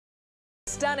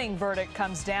Stunning verdict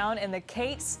comes down in the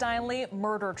Kate Steinle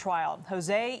murder trial.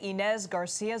 Jose Inez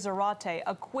Garcia Zarate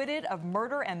acquitted of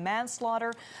murder and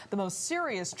manslaughter, the most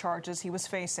serious charges he was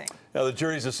facing. Now, the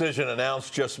jury's decision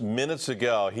announced just minutes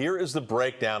ago. Here is the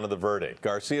breakdown of the verdict.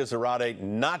 Garcia Zarate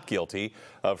not guilty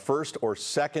of first or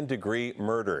second degree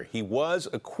murder. He was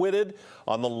acquitted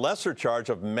on the lesser charge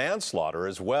of manslaughter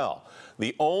as well.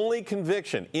 The only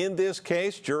conviction in this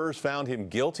case, jurors found him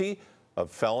guilty of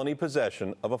felony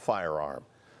possession of a firearm.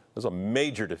 It was a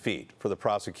major defeat for the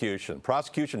prosecution.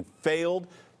 Prosecution failed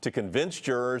to convince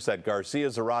jurors that Garcia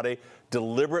Zarate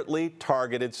deliberately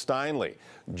targeted Steinle.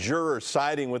 Jurors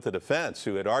siding with the defense,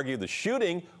 who had argued the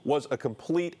shooting was a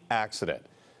complete accident.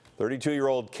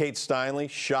 32-year-old Kate Steinle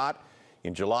shot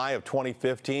in July of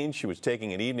 2015. She was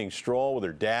taking an evening stroll with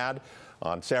her dad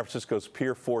on San Francisco's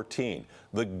Pier 14.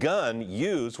 The gun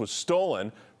used was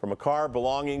stolen from a car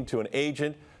belonging to an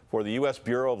agent for the U.S.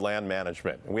 Bureau of Land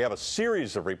Management. And we have a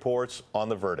series of reports on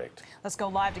the verdict. Let's go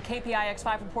live to KPIX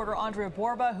 5 reporter Andria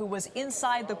Borba, who was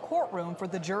inside the courtroom for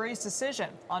the jury's decision.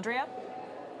 Andria?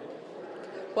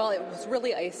 Well, it was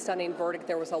really a stunning verdict.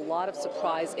 There was a lot of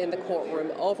surprise in the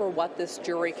courtroom over what this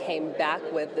jury came back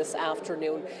with this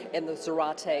afternoon in the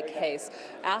Zarate case.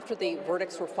 After the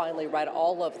verdicts were finally read,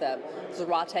 all of them,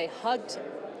 Zarate hugged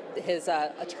his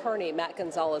attorney, Matt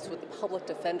Gonzalez, with the public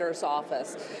defender's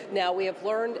office. Now, we have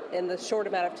learned in the short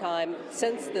amount of time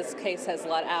since this case has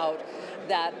let out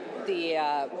that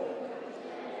that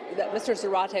Mr.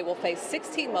 Zarate will face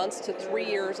 16 months to 3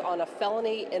 years on a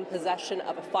felony in possession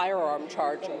of a firearm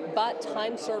charge, but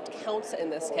time served counts in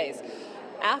this case.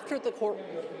 After the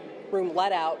courtroom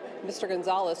let out, Mr.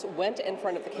 Gonzalez went in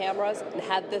front of the cameras and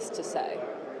had this to say.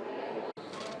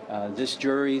 This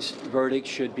jury's verdict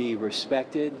should be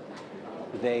respected.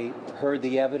 They heard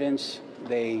the evidence.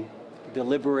 They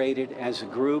deliberated as a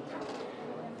group.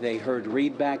 They heard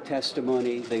readback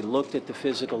testimony. They looked at the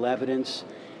physical evidence,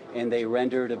 and they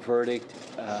rendered a verdict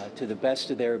to the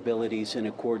best of their abilities in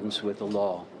accordance with the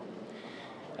law.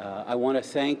 I want to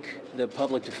thank the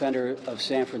public defender of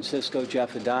San Francisco,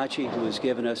 Jeff Adachi, who has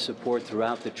given us support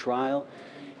throughout the trial.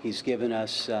 He's given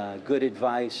us good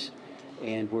advice,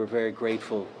 and we're very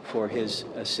grateful for his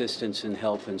assistance and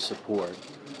help and support.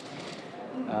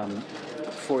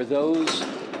 For those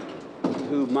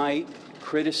who might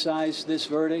criticize this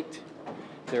verdict,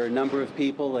 there are a number of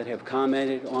people that have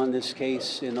commented on this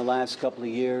case in the last couple of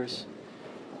years.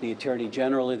 The Attorney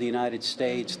General of the United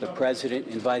States, the President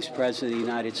and Vice President of the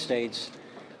United States.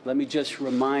 Let me just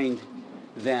remind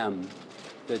them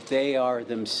that they are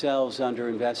themselves under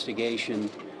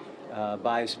investigation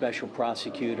by a special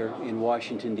prosecutor in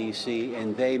Washington, D.C.,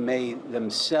 and they may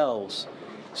themselves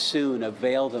soon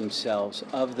avail themselves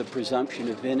of the presumption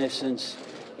of innocence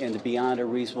and the beyond a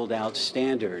reasonable doubt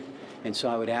standard. And so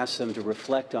I would ask them to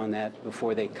reflect on that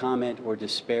before they comment or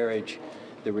disparage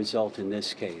the result in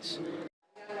this case.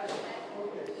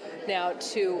 Now,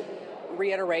 to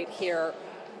reiterate here,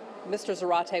 Mr.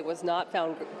 Zarate was not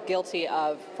found guilty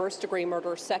of first-degree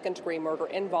murder, second-degree murder,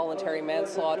 involuntary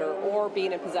manslaughter, or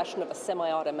being in possession of a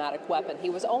semi-automatic weapon. He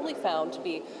was only found to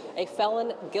be a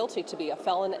felon, guilty to be a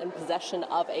felon in possession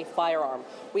of a firearm.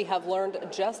 We have learned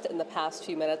just in the past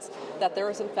few minutes that there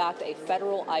is, in fact, a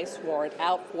federal ICE warrant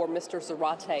out for Mr.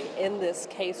 Zarate in this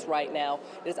case right now.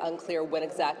 It is unclear when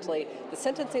exactly the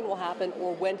sentencing will happen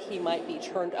or when he might be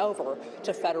turned over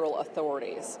to federal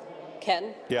authorities.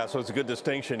 Ken? Yeah, so it's a good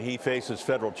distinction. He faces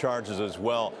federal charges as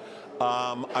well.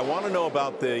 I want to know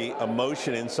about the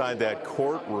emotion inside that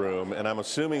courtroom, and I'm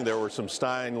assuming there were some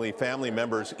Steinle family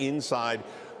members inside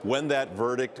when that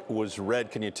verdict was read.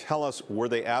 Can you tell us, were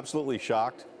they absolutely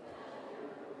shocked?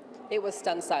 It was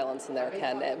stunned silence in there,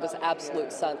 Ken. It was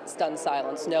absolute stunned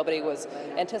silence. Nobody was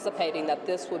anticipating that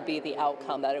this would be the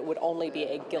outcome, that it would only be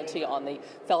a guilty on the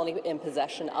felony in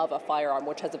possession of a firearm,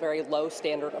 which has a very low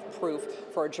standard of proof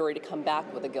for a jury to come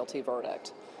back with a guilty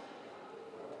verdict.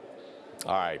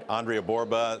 All right, Andria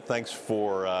Borba, thanks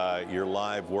for your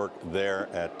live work there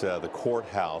at the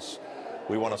courthouse.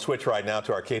 We want to switch right now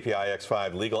to our KPIX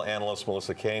 5 legal analyst,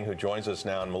 Melissa Caen, who joins us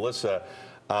now. And Melissa,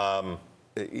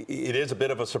 it is a bit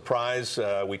of a surprise.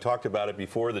 We talked about it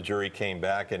before the jury came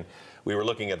back, and we were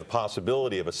looking at the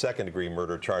possibility of a second-degree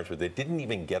murder charge, but they didn't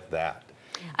even get that.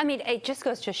 I mean, it just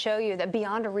goes to show you that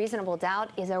beyond a reasonable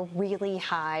doubt is a really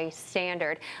high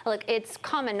standard. Look, it's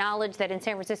common knowledge that in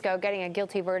San Francisco, getting a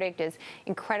guilty verdict is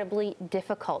incredibly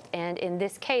difficult. And in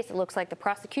this case, it looks like the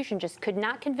prosecution just could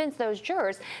not convince those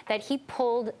jurors that he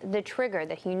pulled the trigger,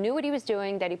 that he knew what he was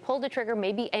doing, that he pulled the trigger,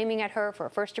 maybe aiming at her for a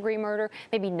first-degree murder,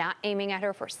 maybe not aiming at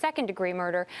her for second-degree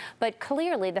murder. But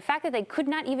clearly, the fact that they could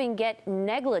not even get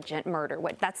negligent murder,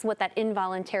 that's what that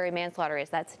involuntary manslaughter is,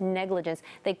 that's negligence.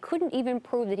 They couldn't even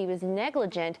prove that he was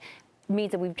negligent,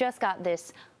 means that we've just got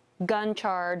this gun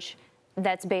charge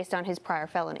that's based on his prior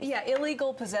felonies. Yeah,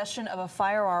 illegal possession of a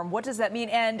firearm. What does that mean?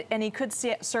 And he could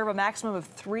serve a maximum of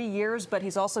 3 years, but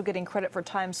he's also getting credit for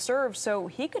time served, so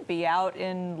he could be out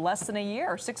in less than a year,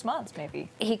 or 6 months maybe.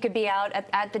 He could be out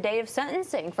at the date of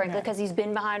sentencing, frankly, because he's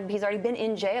already been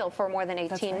in jail for more than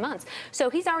 18 months. So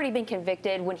he's already been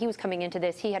convicted. When he was coming into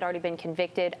this, he had already been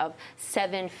convicted of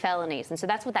 7 felonies. And so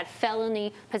that's what that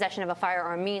felony possession of a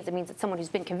firearm means. It means that someone who's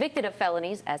been convicted of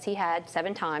felonies, as he had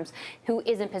 7 times, who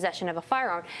is in possession of a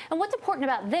firearm. And what's important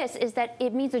about this is that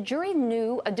it means the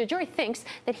jury thinks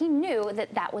that he knew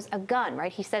that that was a gun,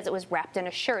 right? He says it was wrapped in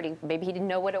a shirt. Maybe he didn't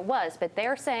know what it was, but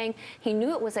they're saying he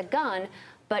knew it was a gun,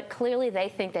 but clearly they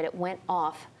think that it went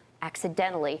off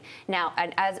accidentally. Now,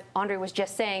 and as Andria was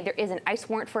just saying, there is an ICE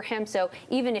warrant for him, so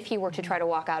even if he were to try to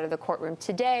walk out of the courtroom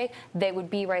today, they would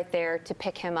be right there to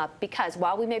pick him up, because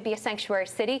while we may be a sanctuary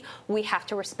city, we have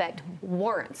to respect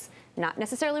warrants, not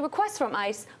necessarily requests from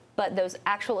ICE, but those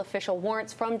actual official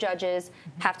warrants from judges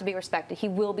have to be respected. He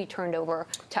will be turned over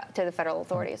to the federal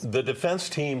authorities. The defense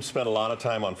team spent a lot of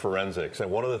time on forensics, and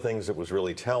one of the things that was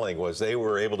really telling was they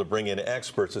were able to bring in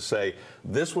experts to say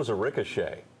this was a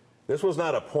ricochet. This was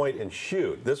not a point and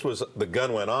shoot. This was the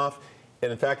gun went off,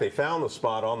 and in fact they found the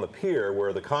spot on the pier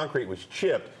where the concrete was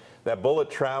chipped, that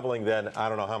bullet traveling then I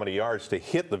don't know how many yards to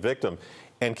hit the victim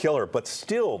and kill her. But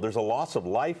still, there's a loss of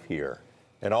life here,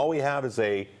 and all we have is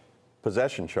a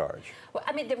possession charge. Well,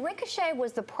 I mean, the ricochet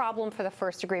was the problem for the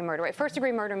first-degree murder, right?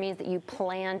 First-degree murder means that you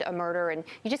planned a murder, and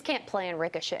you just can't plan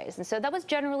ricochets. And so that was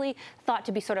generally thought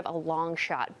to be sort of a long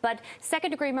shot. But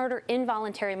second-degree murder,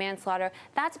 involuntary manslaughter,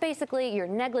 that's basically you're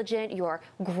negligent, you're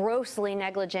grossly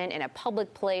negligent in a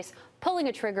public place, pulling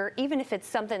a trigger, even if it's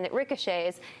something that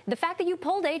ricochets. The fact that you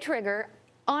pulled a trigger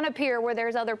on a pier where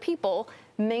there's other people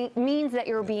means that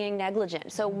you're being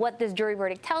negligent. So what this jury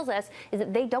verdict tells us is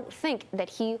that they don't think that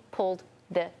he pulled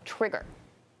the trigger.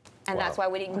 And that's why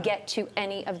we didn't get to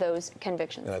any of those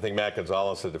convictions. And I think Matt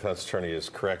Gonzalez, the defense attorney, is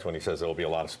correct when he says there will be a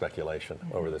lot of speculation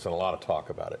over this and a lot of talk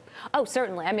about it. Oh,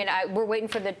 certainly. I mean, we're waiting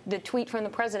for the tweet from the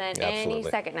president any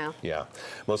second now. Yeah.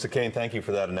 Melissa Caen, thank you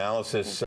for that analysis.